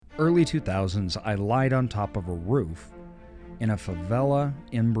early 2000s, I lied on top of a roof in a favela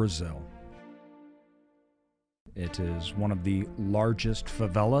in Brazil. It is one of the largest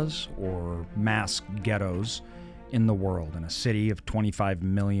favelas or mass ghettos in the world, in a city of 25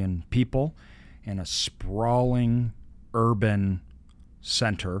 million people, in a sprawling urban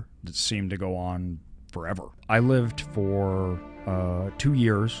center that seemed to go on forever. I lived for 2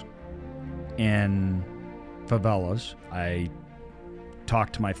 years in favelas. I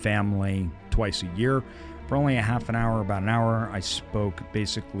talked to my family twice a year. For only a half an hour, about an hour, I spoke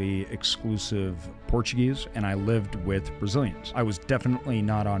basically exclusive Portuguese, and I lived with Brazilians. I was definitely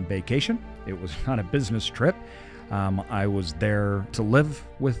not on vacation. It was not a business trip. I was there to live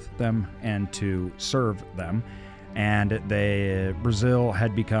with them and to serve them, and Brazil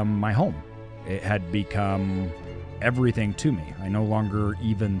had become my home. It had become everything to me. I no longer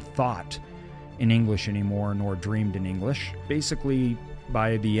even thought in English anymore, nor dreamed in English. Basically,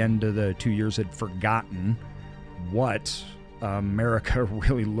 by the end of the 2 years, had forgotten what America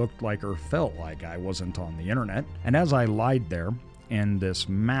really looked like or felt like. I wasn't on the internet. And as I lied there in this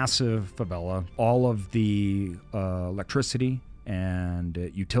massive favela, all of the electricity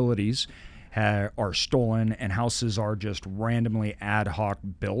and utilities are stolen, and houses are just randomly ad hoc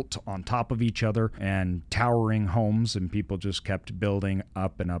built on top of each other, and towering homes, and people just kept building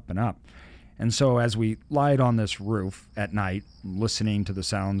up and up and up. And so as we lied on this roof at night, listening to the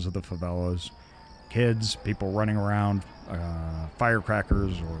sounds of the favelas, kids, people running around,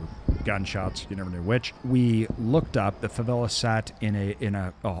 firecrackers or gunshots, you never knew which, we looked up. The favela sat in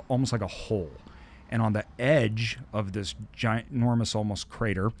a almost like a hole. And on the edge of this giant, enormous, almost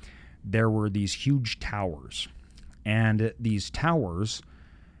crater, there were these huge towers. And these towers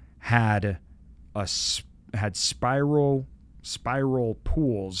had spiral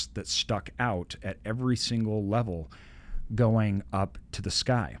pools that stuck out at every single level going up to the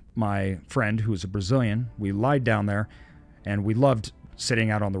sky. My friend, who was a Brazilian, we lied down there, and we loved sitting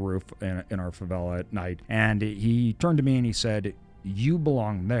out on the roof in our favela at night. And he turned to me and he said, "You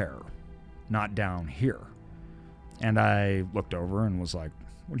belong there, not down here." And I looked over and was like,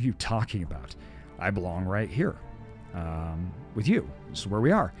 "What are you talking about? I belong right here with you. This is where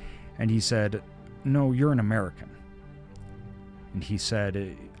we are." And he said, "No, you're an American." And he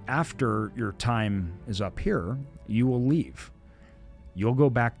said, "After your time is up here, you will leave. You'll go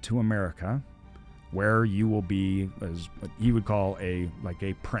back to America, where you will be, as what he would call a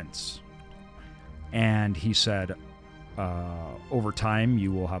prince." And he said, over time,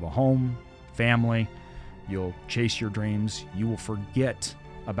 you will have a home, family, you'll chase your dreams, you will forget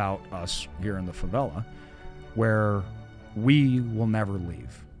about us here in the favela, where we will never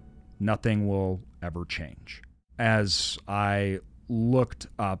leave. Nothing will ever change. As I looked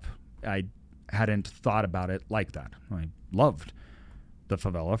up, I hadn't thought about it like that. I loved the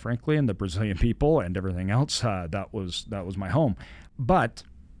favela, frankly, and the Brazilian people and everything else. That was my home. But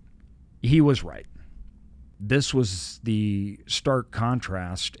he was right. This was the stark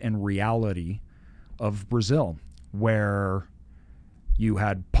contrast and reality of Brazil, where you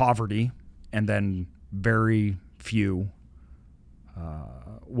had poverty and then very few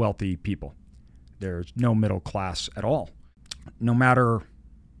wealthy people. There's no middle class at all. No matter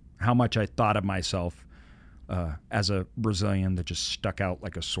how much I thought of myself as a Brazilian that just stuck out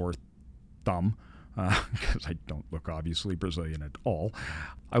like a sore thumb, because I don't look obviously Brazilian at all,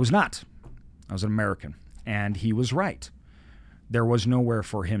 I was not. I was an American. And he was right. There was nowhere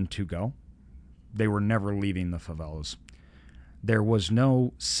for him to go. They were never leaving the favelas. There was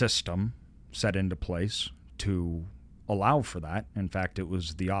no system set into place to allow for that. In fact, it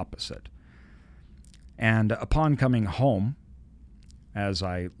was the opposite. And upon coming home, as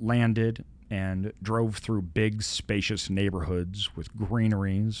I landed and drove through big, spacious neighborhoods with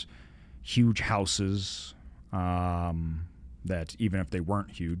greeneries, huge houses, that even if they weren't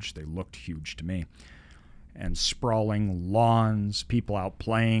huge, they looked huge to me, and sprawling lawns, people out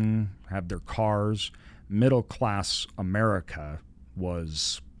playing, have their cars. Middle-class America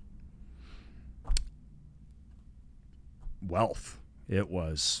was wealth. It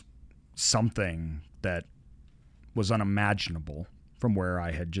was something that was unimaginable from where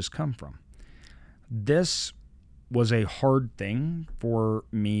I had just come from. This was a hard thing for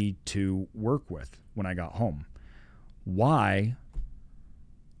me to work with when I got home. Why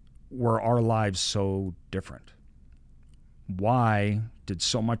were our lives so different? Why did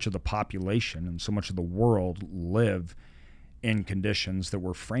so much of the population and so much of the world live in conditions that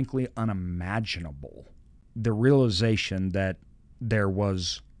were frankly unimaginable? The realization that there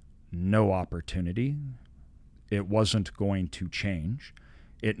was no opportunity, it wasn't going to change,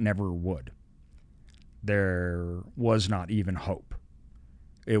 it never would. There was not even hope.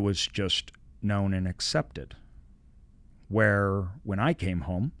 It was just known and accepted. Where when I came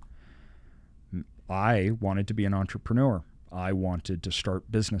home, I wanted to be an entrepreneur. I wanted to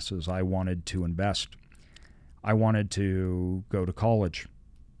start businesses. I wanted to invest. I wanted to go to college.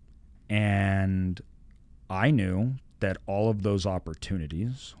 And I knew that all of those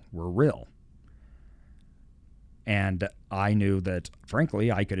opportunities were real. And I knew that,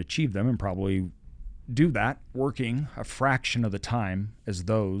 frankly, I could achieve them and probably do that working a fraction of the time as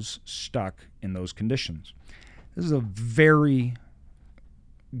those stuck in those conditions. This is a very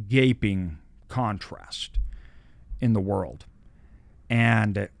gaping contrast in the world.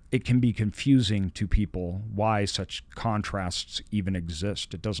 And it can be confusing to people why such contrasts even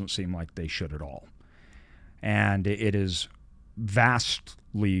exist. It doesn't seem like they should at all. And it is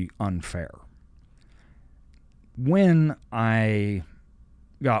vastly unfair. When I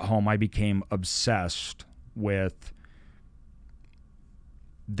got home, I became obsessed with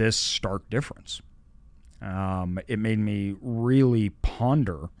this stark difference. It made me really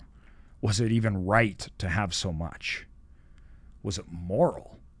ponder, was it even right to have so much? Was it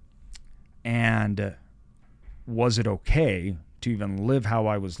moral? And was it okay to even live how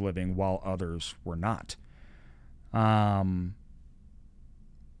I was living while others were not?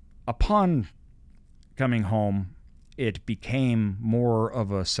 Upon coming home, it became more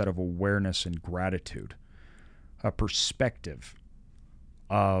of a set of awareness and gratitude, a perspective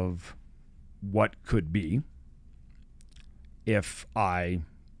of what could be if I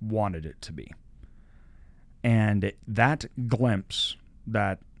wanted it to be. And that glimpse,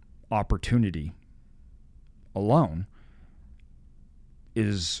 that opportunity alone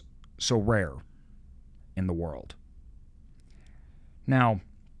is so rare in the world. Now,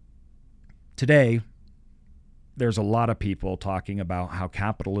 today, there's a lot of people talking about how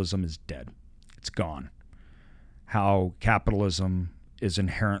capitalism is dead. It's gone. How capitalism is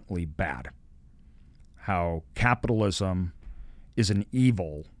inherently bad. How capitalism is an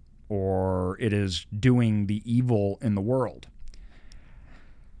evil, or it is doing the evil in the world.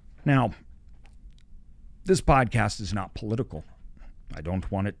 Now, this podcast is not political. I don't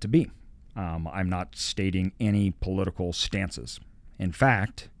want it to be. I'm not stating any political stances. In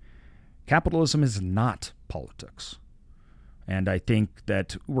fact, capitalism is not politics. And I think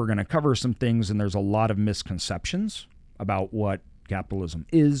that we're going to cover some things, and there's a lot of misconceptions about what capitalism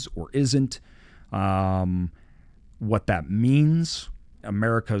is or isn't, what that means.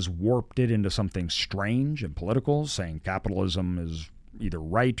 America's warped it into something strange and political, saying capitalism is either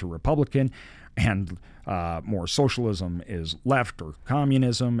right or Republican, and more socialism is left or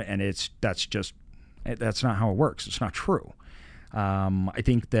communism, and that's not how it works. It's not true. I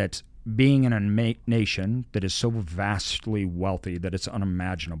think that being in a nation that is so vastly wealthy that it's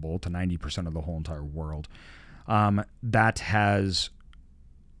unimaginable to 90% of the whole entire world, that has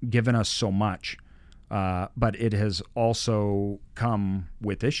given us so much, but it has also come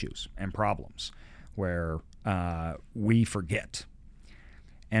with issues and problems where we forget.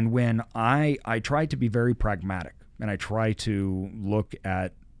 And when I try to be very pragmatic, and I try to look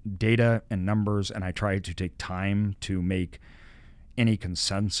at data and numbers, and I try to take time to make any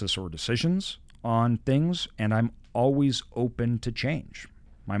consensus or decisions on things, and I'm always open to change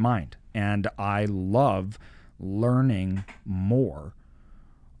my mind. And I love learning more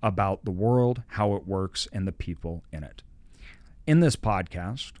about the world, how it works, and the people in it. In this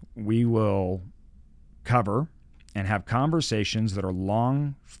podcast, we will cover and have conversations that are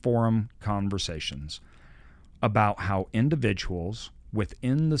long-form conversations about how individuals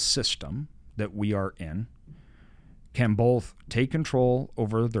within the system that we are in can both take control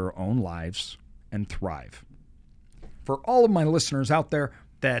over their own lives and thrive. For all of my listeners out there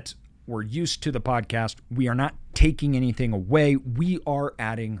that were used to the podcast, we are not taking anything away. We are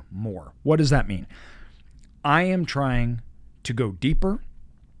adding more. What does that mean? I am trying to go deeper,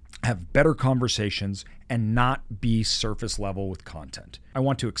 have better conversations, and not be surface level with content. I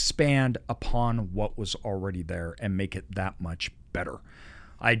want to expand upon what was already there and make it that much better.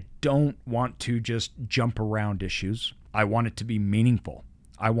 I don't want to just jump around issues. I want it to be meaningful.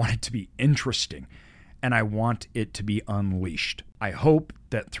 I want it to be interesting, and I want it to be unleashed. I hope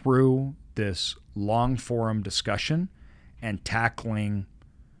that through this long forum discussion and tackling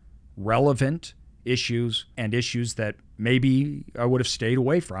relevant issues and issues that maybe I would have stayed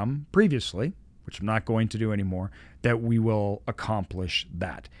away from previously, which I'm not going to do anymore, that we will accomplish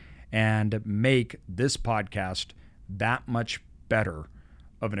that and make this podcast that much better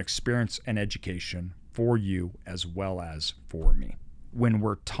of an experience and education for you as well as for me. When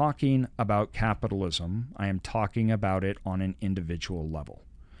we're talking about capitalism, I am talking about it on an individual level.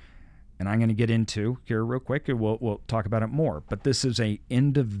 and I'm going to get into here real quick, and we'll talk about it more, but this is an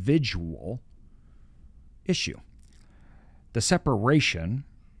individual issue. The separation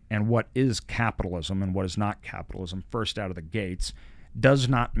and what is capitalism and what is not capitalism, first out of the gates, does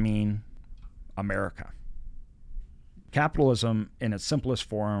not mean America. Capitalism, in its simplest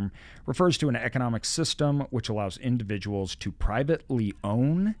form, refers to an economic system which allows individuals to privately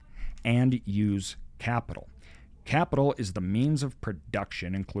own and use capital. Capital is the means of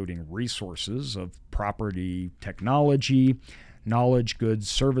production, including resources of property, technology, knowledge, goods,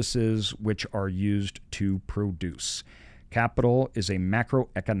 services, which are used to produce. Capital in a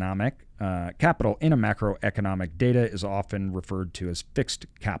macroeconomic data is often referred to as fixed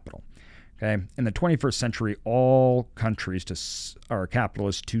capital. Okay. In the 21st century, all countries are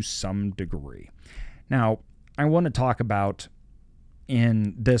capitalist to some degree. Now, I want to talk about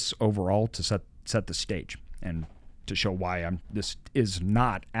in this overall to set the stage and to show why this is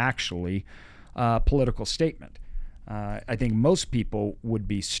not actually a political statement. I think most people would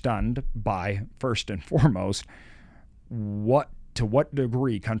be stunned by, first and foremost, to what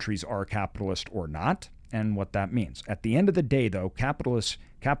degree countries are capitalist or not, and what that means. At the end of the day, though,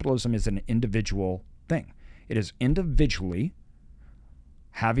 capitalism is an individual thing. It is individually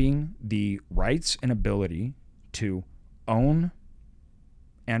having the rights and ability to own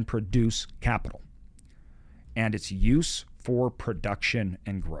and produce capital, and its use for production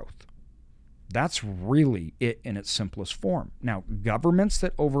and growth. That's really it in its simplest form. Now, governments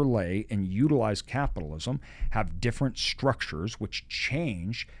that overlay and utilize capitalism have different structures which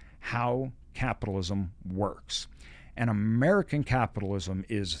change how capitalism works. And American capitalism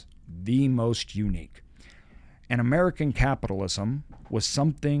is the most unique. And American capitalism was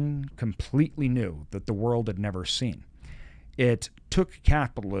something completely new that the world had never seen. It took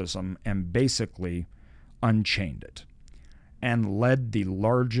capitalism and basically unchained it and led the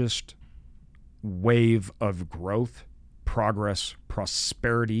largest wave of growth, progress,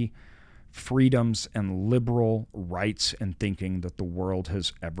 prosperity, freedoms, and liberal rights and thinking that the world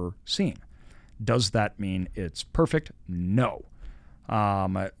has ever seen. Does that mean it's perfect? No.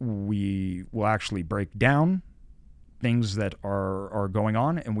 We will actually break down things that are going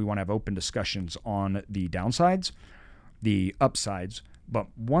on, and we want to have open discussions on the downsides, the upsides, but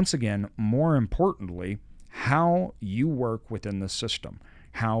once again, more importantly, how you work within the system,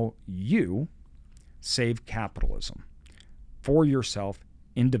 how you save capitalism for yourself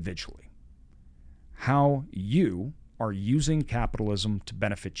individually, how you are using capitalism to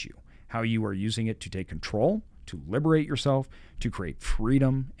benefit you, how you are using it to take control, to liberate yourself, to create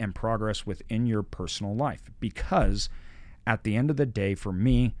freedom and progress within your personal life. Because at the end of the day, for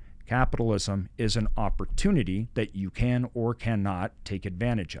me, capitalism is an opportunity that you can or cannot take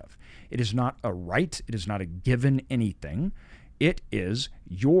advantage of. It is not a right. It is not a given anything. It is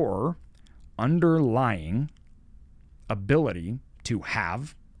your underlying ability to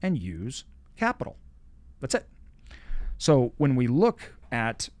have and use capital. That's it. So when we look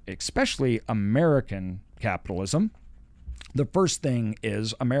at especially American capitalism, the first thing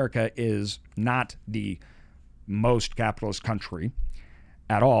is America is not the most capitalist country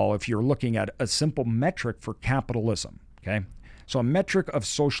at all if you're looking at a simple metric for capitalism, okay? So a metric of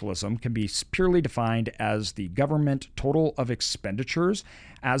socialism can be purely defined as the government total of expenditures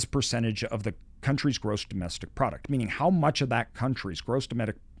as percentage of the country's gross domestic product, meaning how much of that country's gross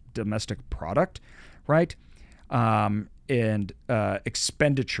domestic product, right, and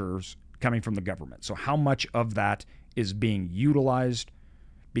expenditures coming from the government. So how much of that is being utilized,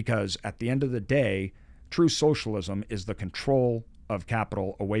 because at the end of the day, true socialism is the control of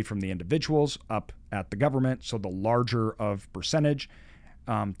capital away from the individuals up at the government. So the larger of percentage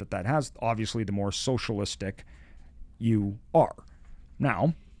that has, obviously the more socialistic you are.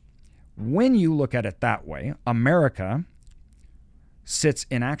 Now, when you look at it that way, America sits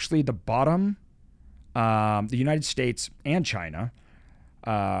in actually the bottom, the United States and China,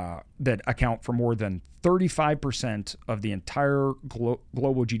 that account for more than 35% of the entire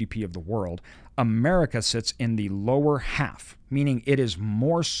global GDP of the world. America sits in the lower half, meaning it is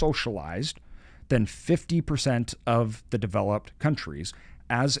more socialized than 50% of the developed countries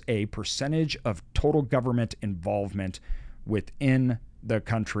as a percentage of total government involvement within the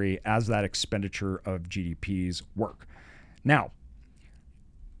country as that expenditure of GDPs work. Now,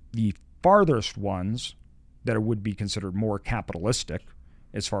 the farthest ones that would be considered more capitalistic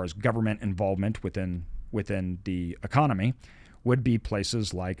as far as government involvement within the economy would be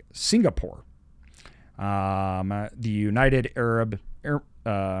places like Singapore, the United Arab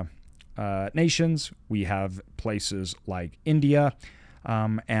nations. We have places like India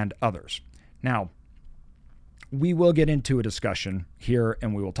and others. Now, we will get into a discussion here,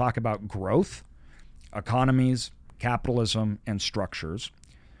 and we will talk about growth, economies, capitalism, and structures,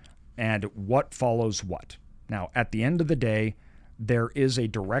 and what follows what. Now, at the end of the day, there is a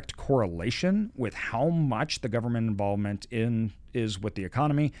direct correlation with how much the government involvement is with the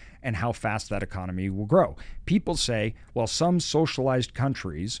economy and how fast that economy will grow. People say, well, some socialized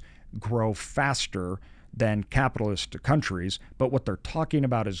countries grow faster than capitalist countries, but what they're talking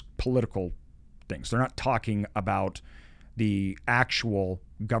about is political things. They're not talking about the actual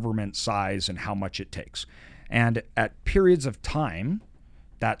government size and how much it takes. And at periods of time,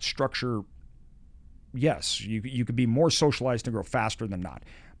 that structure, yes, you could be more socialized and grow faster than not.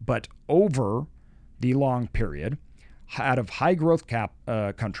 But over the long period, out of high growth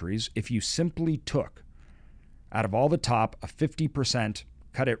countries, if you simply took out of all the top a 50%,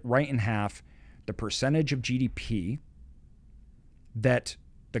 cut it right in half, the percentage of GDP that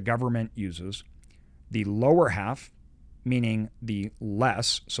the government uses, the lower half, meaning the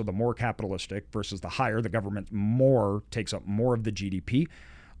less, so the more capitalistic versus the higher, the government more takes up more of the GDP,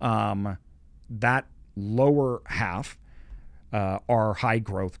 that lower half are high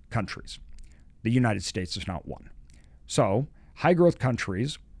growth countries. The United States is not one. So high growth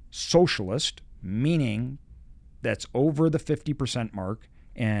countries, socialist, meaning that's over the 50% mark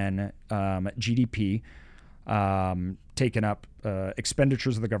in GDP, taken up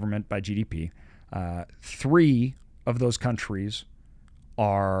expenditures of the government by GDP. 3 of those countries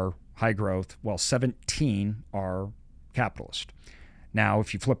are high growth, while 17 are capitalist. Now,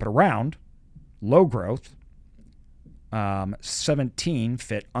 if you flip it around, low growth, 17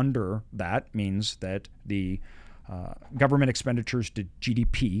 fit under that, means that the government expenditures to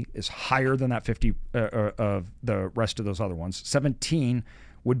GDP is higher than that 50 of the rest of those other ones. 17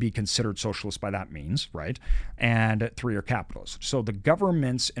 would be considered socialist by that means, right? And 3 are capitalist. So the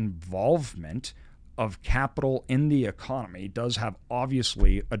government's involvement of capital in the economy does have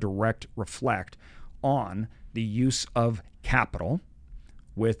obviously a direct reflect on the use of capital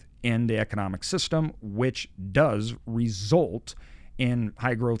within the economic system, which does result in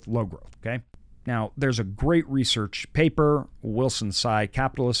high growth, low growth, okay? Now, there's a great research paper, Wilson Tsai,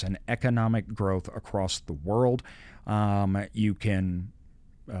 Capitalists and Economic Growth Across the World. You can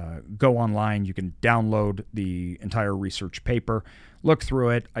go online, you can download the entire research paper, look through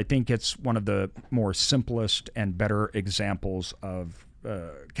it. I think it's one of the more simplest and better examples of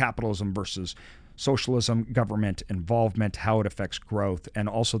capitalism versus socialism, government involvement, how it affects growth, and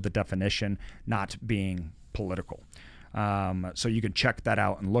also the definition not being political. So you can check that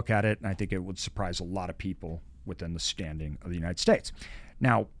out and look at it, and I think it would surprise a lot of people within the standing of the United States.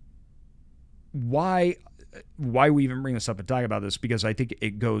 Now, why we even bring this up and talk about this, because I think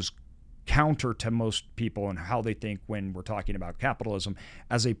it goes counter to most people and how they think when we're talking about capitalism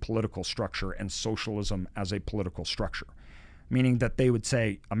as a political structure and socialism as a political structure, meaning that they would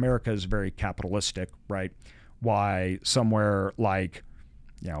say America is very capitalistic, right? Why somewhere like,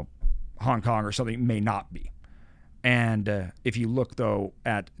 Hong Kong or something may not be. And if you look, though,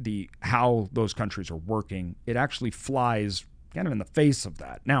 at how those countries are working, it actually flies kind of in the face of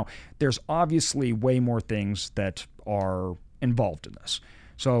that. Now, there's obviously way more things that are involved in this.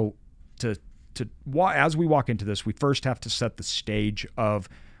 So as we walk into this, we first have to set the stage of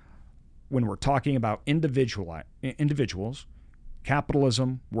when we're talking about individuals,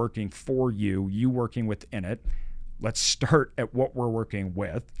 capitalism working for you working within it. Let's start at what we're working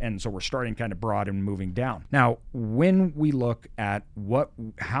with. And so we're starting kind of broad and moving down. Now, when we look at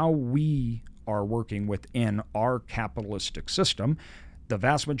how we are working within our capitalistic system, the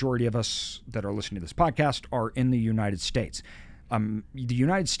vast majority of us that are listening to this podcast are in the United States. The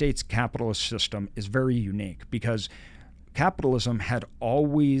United States capitalist system is very unique because capitalism had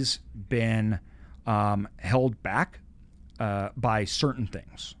always been held back by certain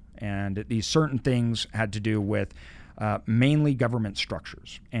things. And these certain things had to do with mainly government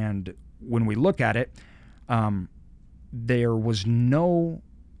structures. And when we look at it, there was no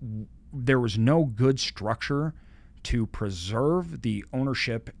good structure to preserve the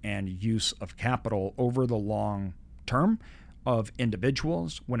ownership and use of capital over the long term of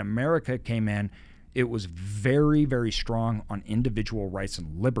individuals. When America came in, it was very, very strong on individual rights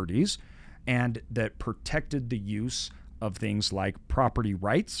and liberties, and that protected the use of things like property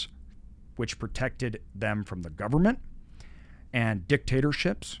rights, which protected them from the government, and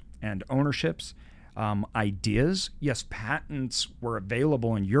dictatorships and ownerships. Ideas, yes, patents were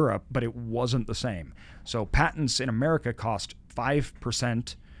available in Europe, but it wasn't the same. So patents in America cost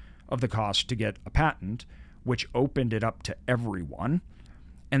 5% of the cost to get a patent, which opened it up to everyone.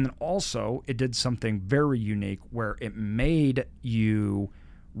 And then also it did something very unique where it made you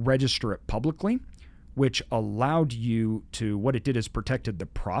register it publicly, which allowed you to, what it did is protected the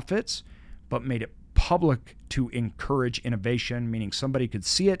profits, but made it public to encourage innovation, meaning somebody could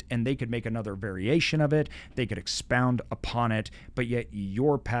see it and they could make another variation of it, they could expound upon it, but yet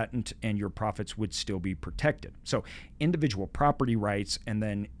your patent and your profits would still be protected. So individual property rights and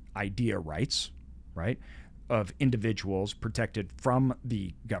then idea rights, right, of individuals protected from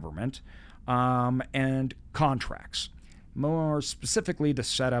the government, and contracts. More specifically, the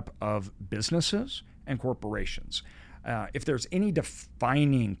setup of businesses and corporations. If there's any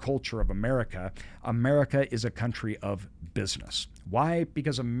defining culture of America, America is a country of business. Why?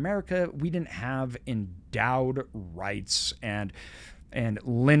 Because America, we didn't have endowed rights and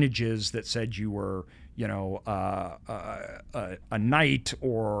lineages that said you were, a knight,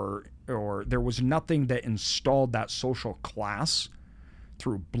 or there was nothing that installed that social class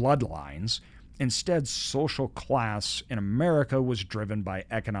through bloodlines. Instead, social class in America was driven by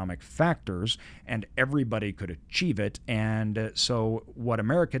economic factors, and everybody could achieve it. And so what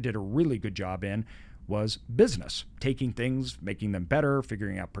America did a really good job in was business, taking things, making them better,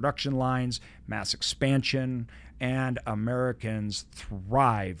 figuring out production lines, mass expansion, and Americans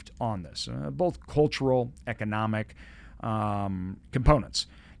thrived on this, both cultural, economic components.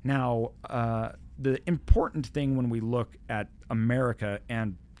 Now, the important thing when we look at America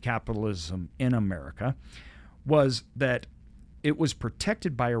and capitalism in America was that it was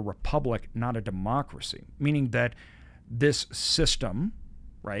protected by a republic, not a democracy, meaning that this system,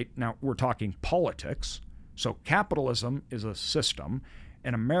 right, now we're talking politics, so capitalism is a system.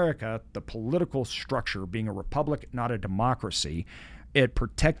 In America, the political structure being a republic, not a democracy, it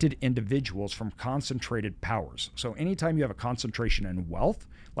protected individuals from concentrated powers. So anytime you have a concentration in wealth,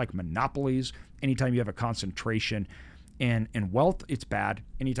 like monopolies, anytime you have a concentration in wealth, it's bad.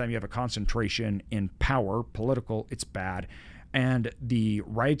 Anytime you have a concentration in power, political, it's bad. And the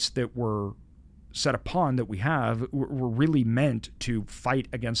rights that were set upon that we have were really meant to fight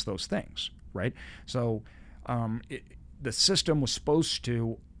against those things, right? So the system was supposed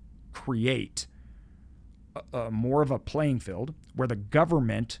to create more of a playing field where the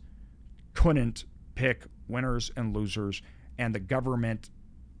government couldn't pick winners and losers, and the government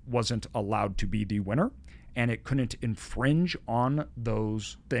wasn't allowed to be the winner, and it couldn't infringe on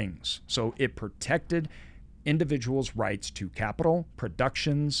those things. So it protected individuals' rights to capital,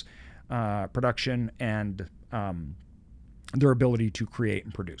 production, and their ability to create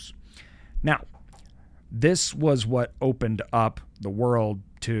and produce. Now, this was what opened up the world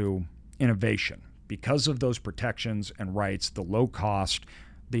to innovation. Because of those protections and rights, the low cost,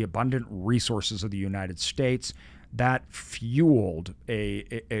 the abundant resources of the United States, that fueled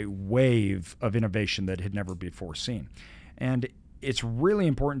a wave of innovation that had never before seen. And it's really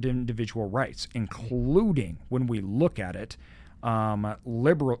important to individual rights, including when we look at it,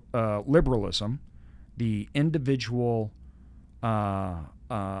 liberalism, the individual's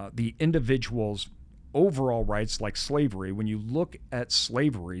overall rights, like slavery. When you look at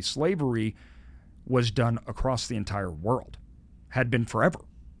slavery was done across the entire world, had been forever.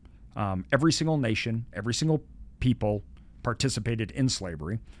 Every single nation, every single people participated in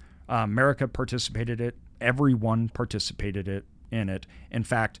slavery. America participated in it. Everyone participated in it. In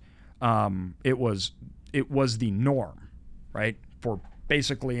fact, it was the norm, right, for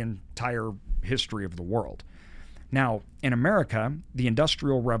basically entire history of the world. Now, in America, the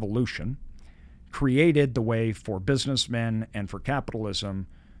Industrial Revolution created the way for businessmen and for capitalism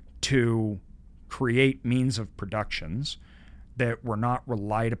to create means of productions that were not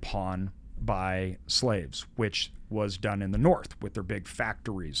relied upon by slaves, which was done in the North with their big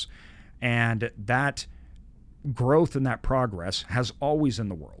factories. And that growth and that progress has always in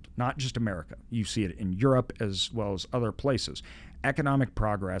the world, not just America. You see it in Europe as well as other places. Economic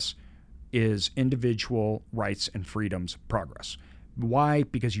progress is individual rights and freedoms progress. Why?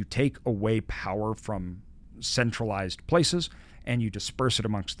 Because you take away power from centralized places and you disperse it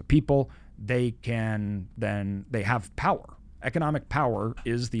amongst the people. They have power. Economic power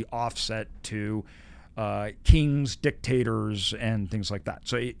is the offset to kings, dictators, and things like that.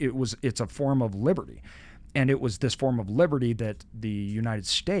 So it's a form of liberty. And it was this form of liberty that the United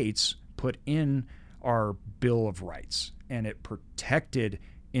States put in our Bill of Rights, and it protected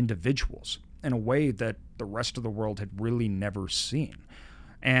individuals in a way that the rest of the world had really never seen.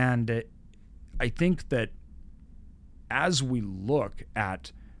 And I think that as we look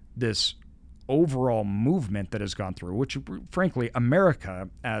at this overall movement that has gone through, which frankly, America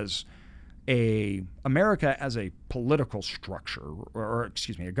as a political structure, or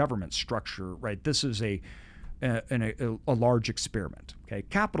excuse me, a government structure, right? This is a large experiment. Okay,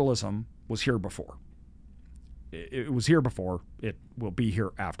 capitalism was here before. It was here before. It will be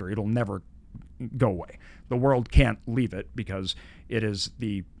here after. It'll never go away. The world can't leave it because it is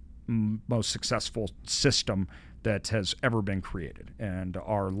the most successful system that has ever been created. And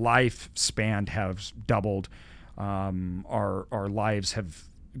our lifespan has doubled. Our lives have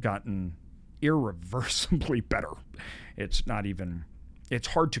gotten irreversibly better. It's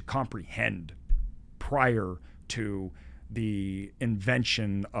hard to comprehend prior to the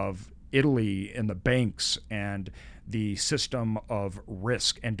invention of Italy and the banks and the system of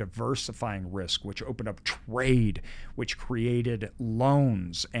risk and diversifying risk, which opened up trade, which created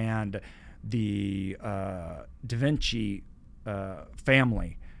loans, and the Da Vinci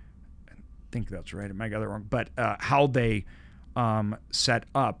family. I think that's right. I might get that wrong. But how they set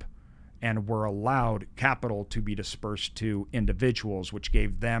up and were allowed capital to be dispersed to individuals, which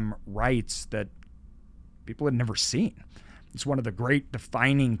gave them rights that people had never seen. It's one of the great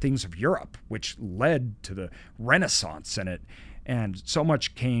defining things of Europe, which led to the Renaissance in it, and so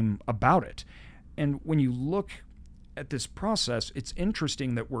much came about it. And when you look at this process, it's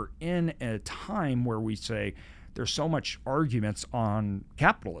interesting that we're in a time where we say there's so much arguments on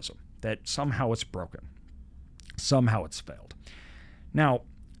capitalism that somehow it's broken, somehow it's failed. Now,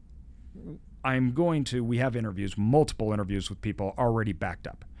 we have interviews, multiple interviews with people already backed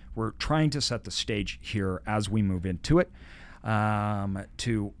up. We're trying to set the stage here as we move into it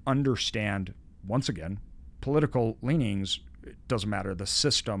to understand, once again, political leanings. It doesn't matter, the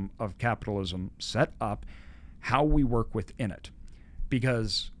system of capitalism set up, how we work within it.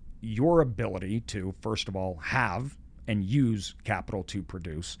 Because your ability to, first of all, have and use capital to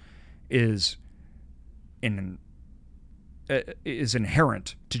produce is inherent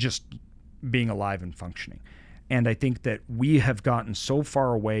to just being alive and functioning. And I think that we have gotten so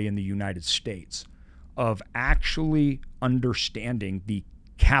far away in the United States of actually understanding the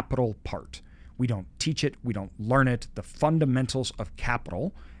capital part. We don't teach it. We don't learn it. The fundamentals of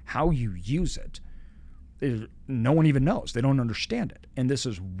capital, how you use it, no one even knows. They don't understand it. And this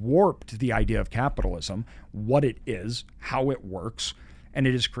has warped the idea of capitalism, what it is, how it works, and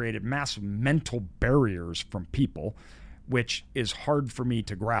it has created massive mental barriers from people, which is hard for me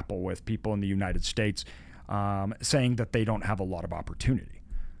to grapple with people in the United States saying that they don't have a lot of opportunity.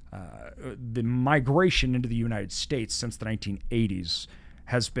 The migration into the United States since the 1980s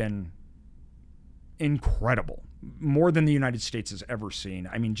has been incredible, more than the United States has ever seen.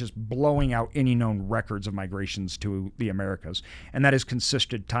 I mean, just blowing out any known records of migrations to the Americas. And that has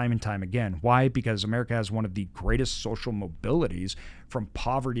consisted time and time again. Why? Because America has one of the greatest social mobilities from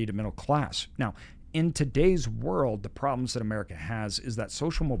poverty to middle class. Now, in today's world, the problems that America has is that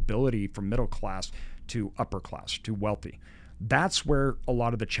social mobility from middle class to upper class, to wealthy. That's where a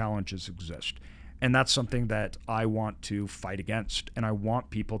lot of the challenges exist. And that's something that I want to fight against. And I want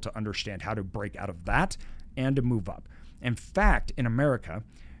people to understand how to break out of that and to move up. In fact, in America,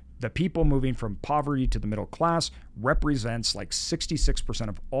 the people moving from poverty to the middle class represents like 66%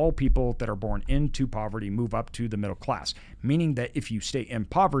 of all people that are born into poverty move up to the middle class, meaning that if you stay in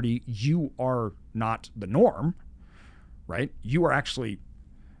poverty, you are not the norm, right? You are actually,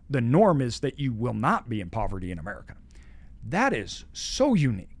 the norm is that you will not be in poverty in America. That is so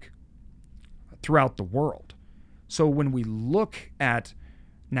unique throughout the world. So when we look at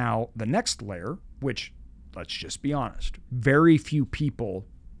now the next layer, which, let's just be honest, very few people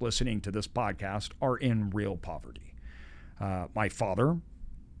listening to this podcast are in real poverty. My father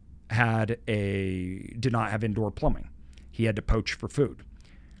did not have indoor plumbing. He had to poach for food.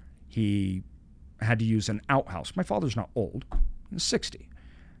 He had to use an outhouse. My father's not old, he's 60.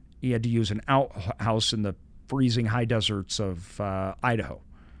 He had to use an outhouse in the freezing high deserts of Idaho.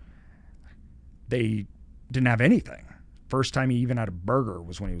 They didn't have anything. First time he even had a burger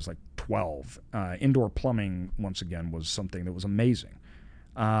was when he was like 12. Indoor plumbing, once again, was something that was amazing.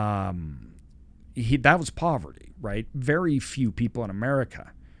 That was poverty, right? Very few people in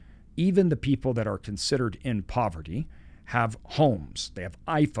America, even the people that are considered in poverty, have homes, they have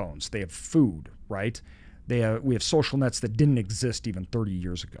iPhones, they have food, right? We have social nets that didn't exist even 30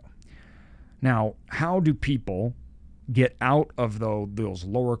 years ago. Now, how do people get out of those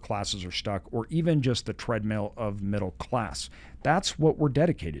lower classes are stuck, or even just the treadmill of middle class? That's what we're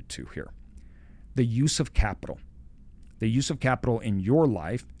dedicated to here. The use of capital. The use of capital in your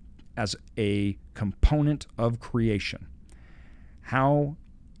life as a component of creation. How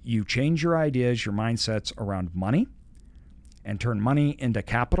you change your ideas, your mindsets around money, and turn money into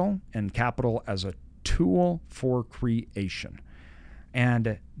capital, and capital as a tool for creation.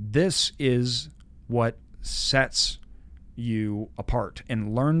 And this is what sets you apart,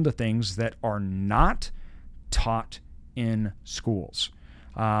 and learn the things that are not taught in schools.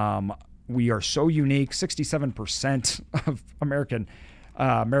 We are so unique. 67% of American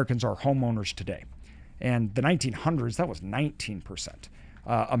Americans are homeowners today. And the 1900s, that was 19%.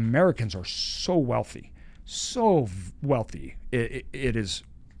 Americans are so wealthy, so wealthy. It is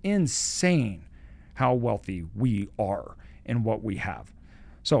insane how wealthy we are and what we have.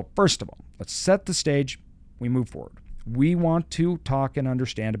 So first of all, let's set the stage. We move forward. We want to talk and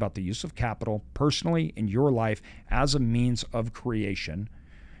understand about the use of capital personally in your life as a means of creation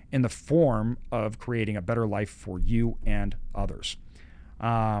in the form of creating a better life for you and others.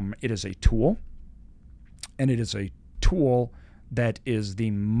 It is a tool, and it is a tool that is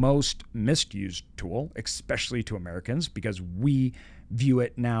the most misused tool, especially to Americans, because we view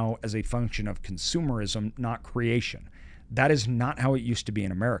it now as a function of consumerism, not creation. That is not how it used to be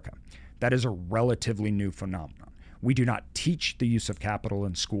in America. That is a relatively new phenomenon. We do not teach the use of capital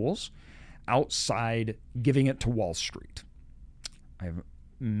in schools outside giving it to Wall Street. I have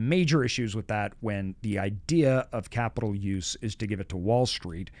major issues with that when the idea of capital use is to give it to Wall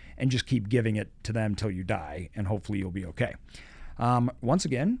Street and just keep giving it to them till you die, and hopefully you'll be okay. Once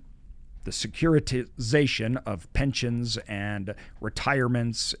again, the securitization of pensions and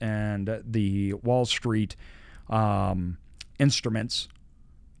retirements and the Wall Street instruments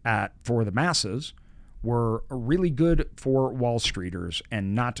for the masses were really good for Wall Streeters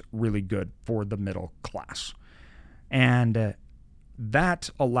and not really good for the middle class. And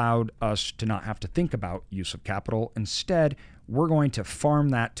that allowed us to not have to think about use of capital. Instead, we're going to farm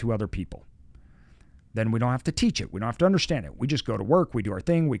that to other people. Then we don't have to teach it. We don't have to understand it. We just go to work, we do our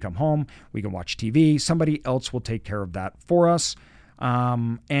thing, we come home, we can watch TV. Somebody else will take care of that for us.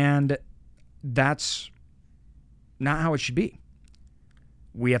 And that's not how it should be.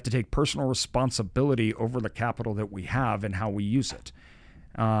 We have to take personal responsibility over the capital that we have and how we use it.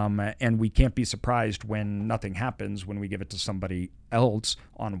 And we can't be surprised when nothing happens when we give it to somebody else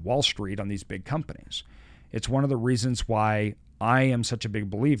on Wall Street, on these big companies. It's one of the reasons why I am such a big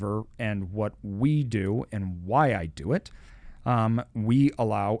believer in what we do and why I do it. We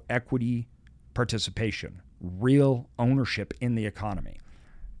allow equity participation, real ownership in the economy,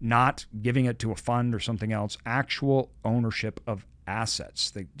 not giving it to a fund or something else, actual ownership of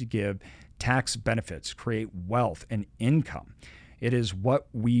assets that give tax benefits, create wealth and income. It is what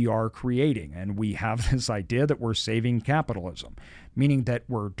we are creating. And we have this idea that we're saving capitalism, meaning that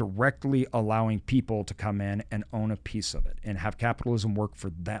we're directly allowing people to come in and own a piece of it and have capitalism work for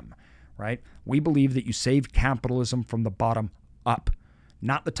them, right? We believe that you save capitalism from the bottom up,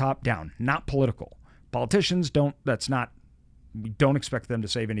 not the top down, not political. Politicians don't, we don't expect them to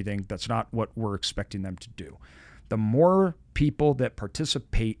save anything. That's not what we're expecting them to do. The more people that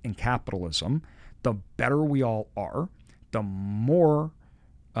participate in capitalism, the better we all are, the more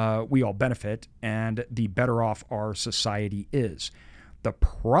we all benefit, and the better off our society is. The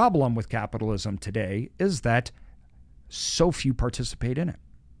problem with capitalism today is that so few participate in it.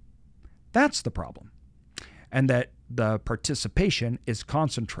 That's the problem. And that the participation is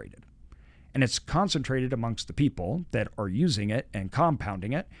concentrated. And it's concentrated amongst the people that are using it and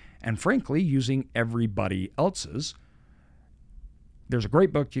compounding it, and frankly, using everybody else's. There's a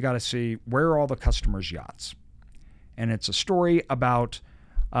great book you got to see, Where Are All the Customers' Yachts? And it's a story about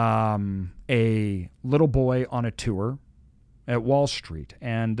a little boy on a tour at Wall Street.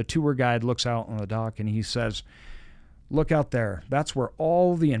 And the tour guide looks out on the dock and he says, "Look out there. That's where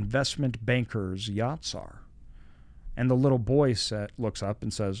all the investment bankers' yachts are." And the little boy looks up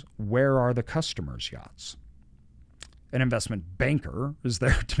and says, "Where are the customers' yachts?" An investment banker is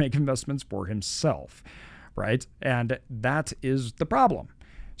there to make investments for himself, right? And that is the problem.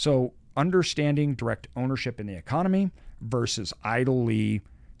 So understanding direct ownership in the economy versus idly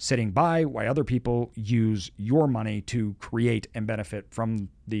sitting by while other people use your money to create and benefit from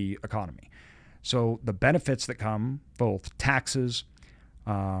the economy. So the benefits that come, both taxes,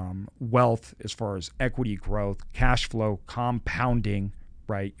 wealth as far as equity growth, cash flow, compounding,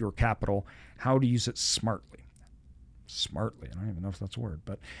 right, your capital, how to use it smartly. Smartly, I don't even know if that's a word,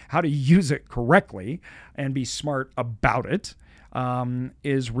 but how to use it correctly and be smart about it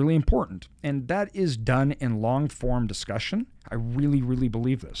is really important. And that is done in long-form discussion. I really, really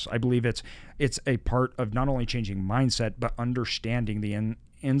believe this. I believe it's a part of not only changing mindset, but understanding the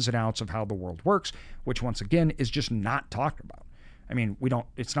ins and outs of how the world works, which once again is just not talked about. I mean,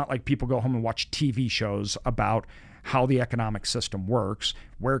 it's not like people go home and watch TV shows about how the economic system works,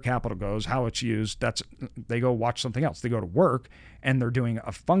 where capital goes, how it's used. They go watch something else. They go to work and they're doing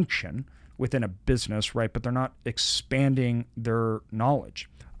a function within a business, right? But they're not expanding their knowledge.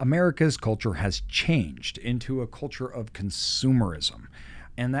 America's culture has changed into a culture of consumerism.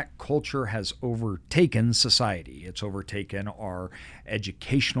 And that culture has overtaken society. It's overtaken our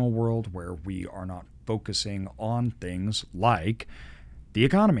educational world, where we are not focusing on things like the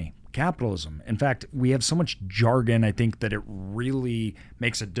economy, capitalism. In fact, we have so much jargon, I think, that it really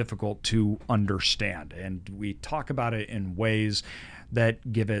makes it difficult to understand. And we talk about it in ways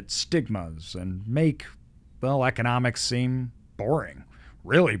that give it stigmas and make, well, economics seem boring,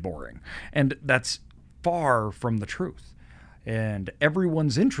 really boring. And that's far from the truth. And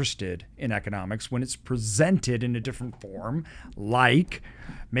everyone's interested in economics when it's presented in a different form, like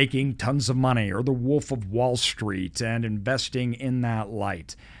making tons of money or the Wolf of Wall Street and investing in that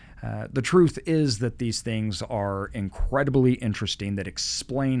light. The truth is that these things are incredibly interesting, that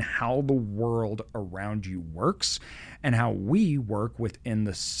explain how the world around you works and how we work within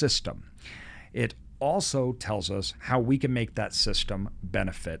the system. It also tells us how we can make that system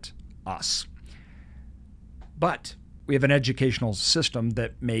benefit us. But we have an educational system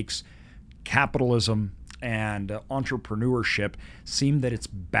that makes capitalism and entrepreneurship seem that it's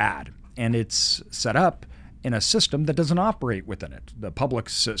bad, and it's set up in a system that doesn't operate within it. The public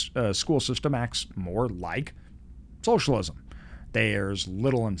school system acts more like socialism. There's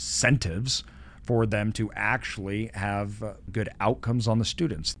little incentives for them to actually have good outcomes on the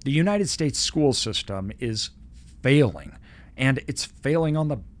students. The United States school system is failing, and it's failing on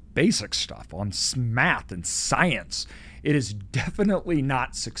the basic stuff, on math and science. It is definitely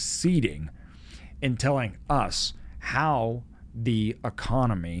not succeeding in telling us how the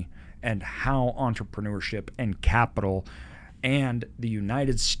economy and how entrepreneurship and capital and the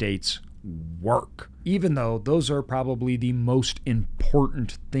United States work, even though those are probably the most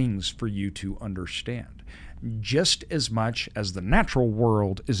important things for you to understand. Just as much as the natural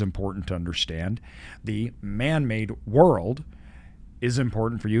world is important to understand, the man-made world is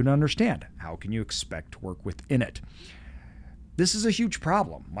important for you to understand. How can you expect to work within it? This is a huge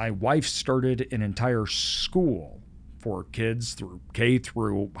problem. My wife started an entire school for kids through K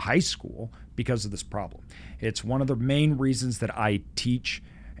through high school because of this problem. It's one of the main reasons that I teach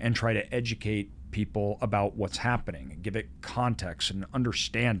and try to educate people about what's happening and give it context and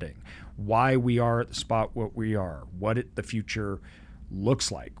understanding why we are at the spot what we are, the future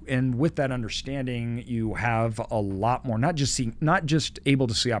looks like. And with that understanding, you have a lot more, not just able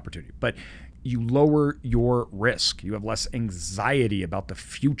to see opportunity, but you lower your risk. You have less anxiety about the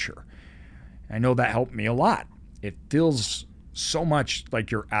future. I know that helped me a lot. It feels so much like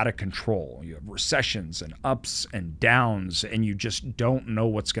you're out of control. You have recessions and ups and downs, and you just don't know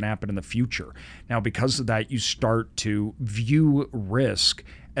what's going to happen in the future. Now, because of that, you start to view risk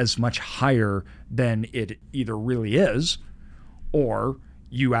as much higher than it either really is, or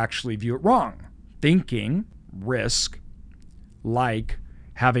you actually view it wrong, thinking risk, like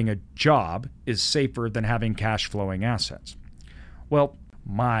having a job, is safer than having cash flowing assets. Well,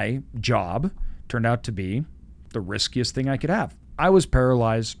 my job turned out to be the riskiest thing I could have. I was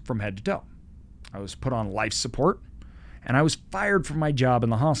paralyzed from head to toe. I was put on life support, and I was fired from my job in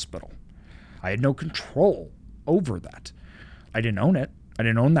the hospital. I had no control over that. I didn't own it. I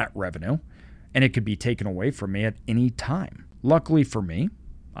didn't own that revenue, and it could be taken away from me at any time. Luckily for me,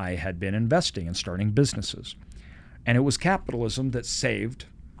 I had been investing and starting businesses, and it was capitalism that saved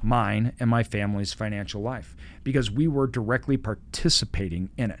mine and my family's financial life because we were directly participating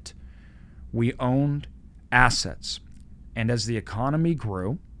in it. We owned assets, and as the economy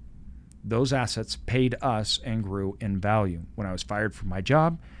grew, those assets paid us and grew in value. When I was fired from my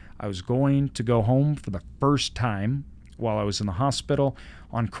job, I was going to go home for the first time while I was in the hospital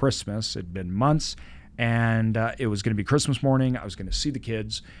on Christmas. It'd been months, and it was going to be Christmas morning. I was going to see the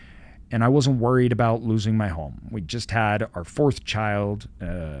kids, and I wasn't worried about losing my home. We just had our fourth child,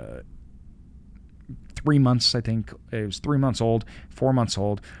 3 months, I think. It was 3 months old, 4 months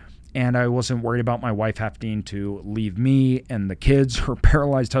old. And I wasn't worried about my wife having to leave me and the kids, her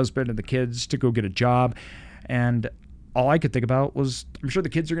paralyzed husband and the kids, to go get a job. And all I could think about was, I'm sure the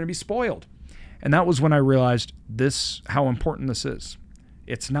kids are going to be spoiled. And that was when I realized how important this is.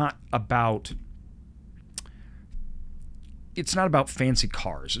 It's not about fancy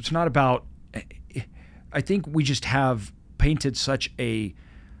cars. It's not about, I think we just have painted such a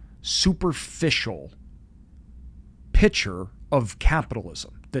superficial picture of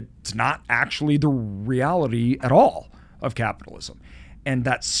capitalism that's not actually the reality at all of capitalism. And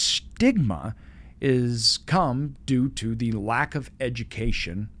that stigma is come due to the lack of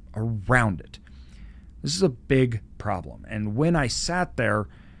education around it. This is a big problem. And when I sat there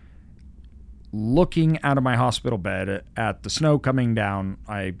looking out of my hospital bed at the snow coming down,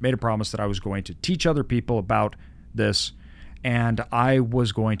 I made a promise that I was going to teach other people about this, and I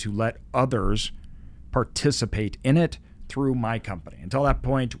was going to let others participate in it through my company. Until that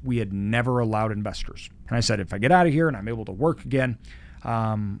point, we had never allowed investors. And I said, if I get out of here and I'm able to work again,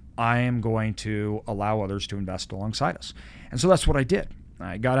 I am going to allow others to invest alongside us. And so that's what I did.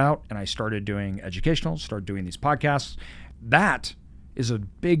 I got out and I started doing educational, started doing these podcasts. That is a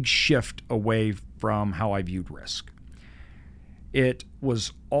big shift away from how I viewed risk. It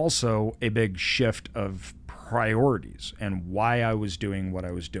was also a big shift of priorities and why I was doing what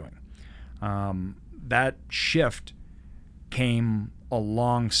I was doing. That shift came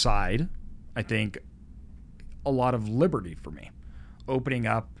alongside, I think, a lot of liberty for me. Opening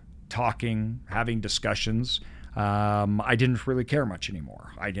up, talking, having discussions. I didn't really care much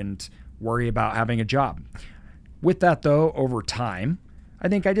anymore. I didn't worry about having a job. With that, though, over time, I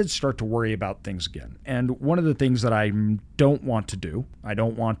think I did start to worry about things again. And one of the things that I don't want to do, I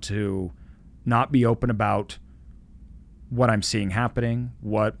don't want to not be open about what I'm seeing happening,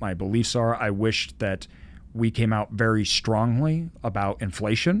 what my beliefs are. I wished that we came out very strongly about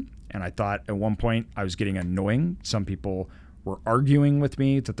inflation. And I thought at one point I was getting annoying. Some people were arguing with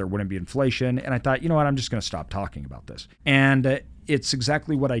me that there wouldn't be inflation. And I thought, you know what, I'm just going to stop talking about this. And it's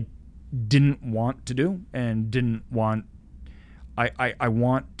exactly what I didn't want to do and didn't want. I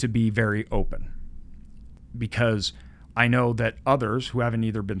want to be very open because I know that others who haven't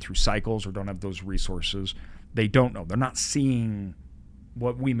either been through cycles or don't have those resources, they don't know. They're not seeing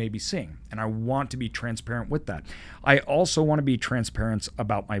what we may be seeing. And I want to be transparent with that. I also want to be transparent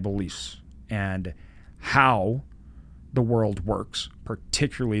about my beliefs and how the world works,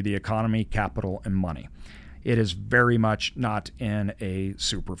 particularly the economy, capital, and money. It is very much not in a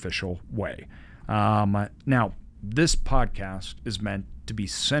superficial way. Now, this podcast is meant to be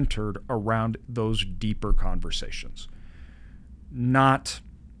centered around those deeper conversations, not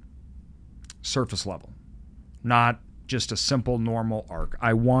surface level, not just a simple normal arc.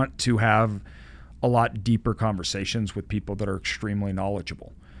 I want to have a lot deeper conversations with people that are extremely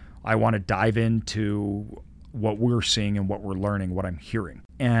knowledgeable. I want to dive into what we're seeing and what we're learning, what I'm hearing.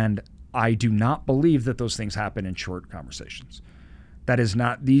 And I do not believe that those things happen in short conversations. That is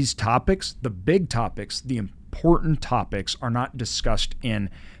not these topics, the big topics, the important topics are not discussed in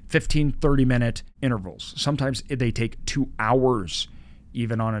 15, 30-minute intervals. Sometimes they take 2 hours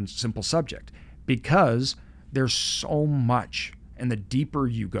even on a simple subject because there's so much. And the deeper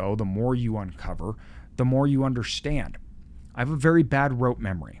you go, the more you uncover, the more you understand. I have a very bad rote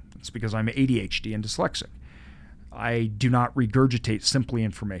memory. It's because I'm ADHD and dyslexic. I do not regurgitate simply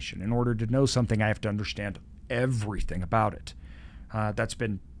information. In order to know something, I have to understand everything about it. That's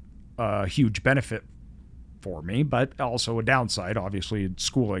been a huge benefit for me, but also a downside. Obviously, in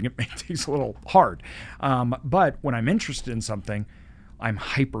schooling, it makes things a little hard. But when I'm interested in something, I'm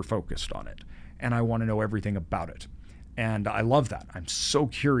hyper-focused on it, and I want to know everything about it. And I love that. I'm so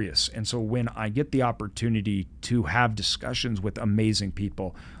curious. And so when I get the opportunity to have discussions with amazing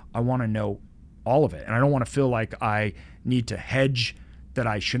people, I want to know all of it. And I don't want to feel like I need to hedge, that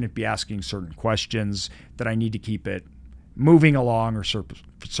I shouldn't be asking certain questions, that I need to keep it moving along or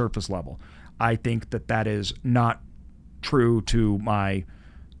surface level. I think that that is not true to my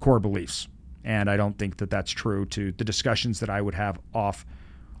core beliefs. And I don't think that that's true to the discussions that I would have off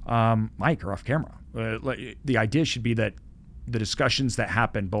mic or off camera. The idea should be that the discussions that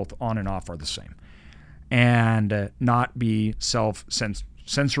happen both on and off are the same, and not be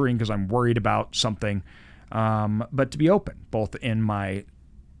self-censoring because I'm worried about something, but to be open, both in my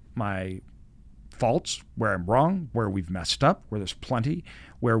faults, where I'm wrong, where we've messed up, where there's plenty,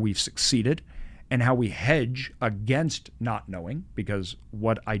 where we've succeeded, and how we hedge against not knowing, because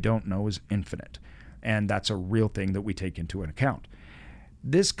what I don't know is infinite. And that's a real thing that we take into account.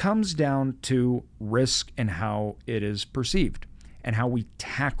 This comes down to risk and how it is perceived and how we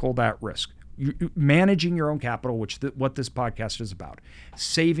tackle that risk. Managing your own capital, what this podcast is about.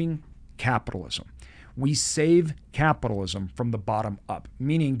 Saving capitalism. We save capitalism from the bottom up,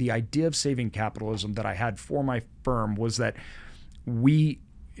 meaning the idea of saving capitalism that I had for my firm was that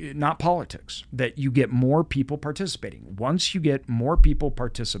not politics, that you get more people participating. Once you get more people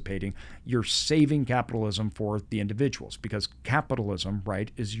participating, you're saving capitalism for the individuals, because capitalism, right,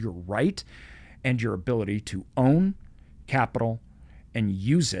 is your right and your ability to own capital and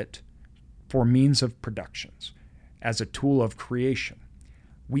use it for means of productions as a tool of creation.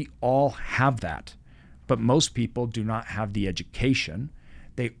 We all have that, but most people do not have the education.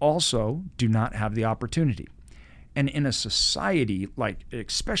 They also do not have the opportunity. And in a society like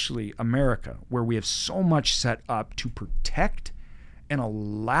especially America, where we have so much set up to protect and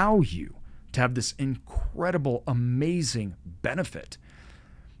allow you to have this incredible, amazing benefit,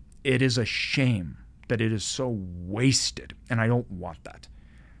 it is a shame that it is so wasted. And I don't want that.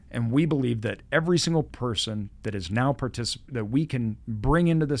 And we believe that every single person that is now that we can bring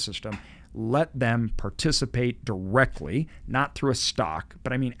into the system, let them participate directly, not through a stock,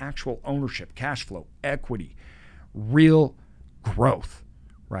 but I mean actual ownership, cash flow, equity, real growth.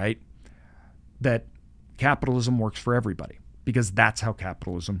 right? That capitalism works for everybody because that's how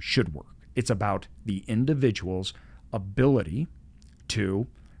capitalism should work. It's about the individual's ability to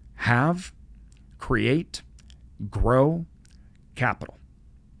have, create, grow capital.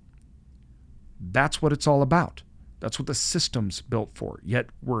 That's what it's all about. That's what the system's built for. Yet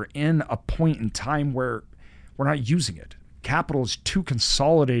we're in a point in time where we're not using it. Capital is too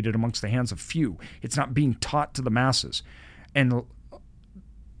consolidated amongst the hands of few. It's not being taught to the masses. And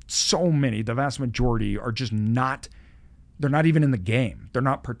so many, the vast majority, are just not, they're not even in the game. They're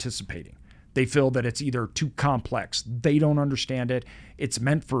not participating. They feel that it's either too complex. They don't understand it. It's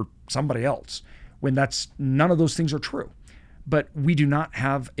meant for somebody else, when none of those things are true. But we do not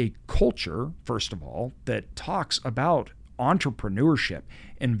have a culture, first of all, that talks about entrepreneurship,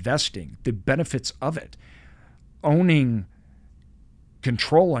 investing, the benefits of it, owning,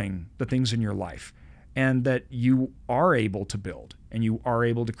 controlling the things in your life, and that you are able to build and you are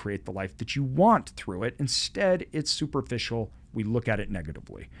able to create the life that you want through it. Instead, it's superficial. We look at it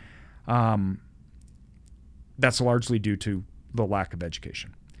negatively. That's largely due to the lack of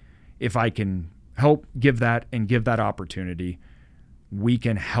education. If I can help give that opportunity, we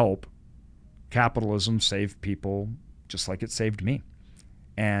can help capitalism save people just like it saved me.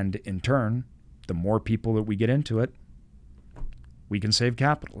 And in turn, the more people that we get into it, we can save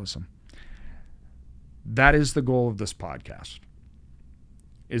capitalism. That is the goal of this podcast,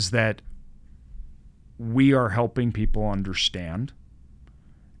 is that we are helping people understand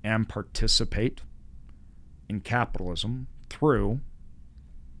and participate in capitalism through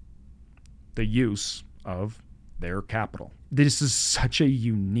the use of their capital. This is such a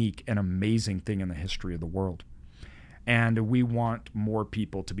unique and amazing thing in the history of the world. And we want more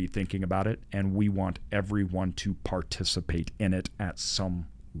people to be thinking about it, and we want everyone to participate in it at some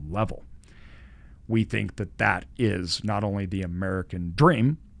level. We think that that is not only the American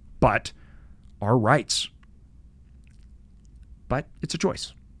dream, but our rights. But it's a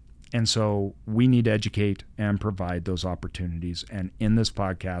choice. And so we need to educate and provide those opportunities. And in this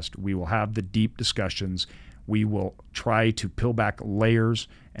podcast, we will have the deep discussions. We will try to peel back layers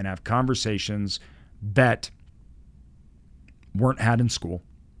and have conversations that weren't had in school,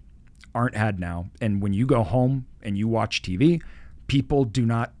 aren't had now. And when you go home and you watch TV, people do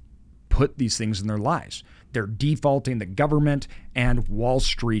not put these things in their lives. They're defaulting the government and Wall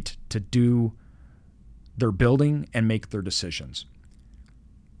Street to do their building and make their decisions.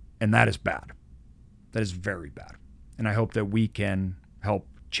 And that is bad. That is very bad. And I hope that we can help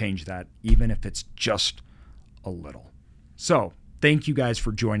change that, even if it's just a little. So thank you guys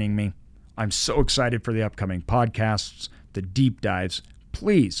for joining me. I'm so excited for the upcoming podcasts, the deep dives.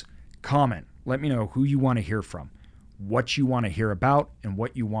 Please comment. Let me know who you want to hear from, what you want to hear about, and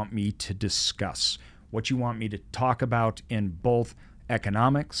what you want me to discuss, what you want me to talk about in both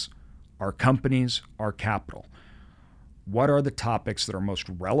economics, our companies, our capital. What are the topics that are most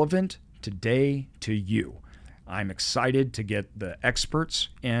relevant today to you? I'm excited to get the experts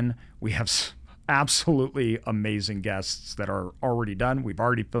in. We have absolutely amazing guests that are already done. We've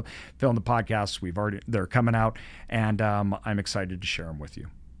already filmed the podcasts. They're coming out, and I'm excited to share them with you.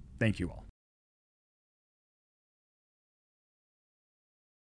 Thank you all.